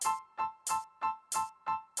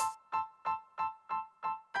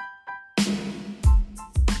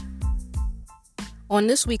On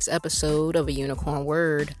this week's episode of A Unicorn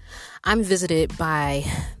Word, I'm visited by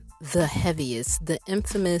the heaviest, the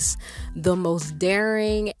infamous, the most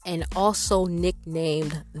daring, and also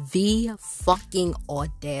nicknamed The Fucking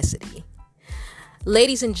Audacity.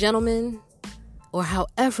 Ladies and gentlemen, or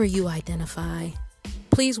however you identify,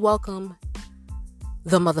 please welcome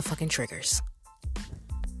the motherfucking Triggers.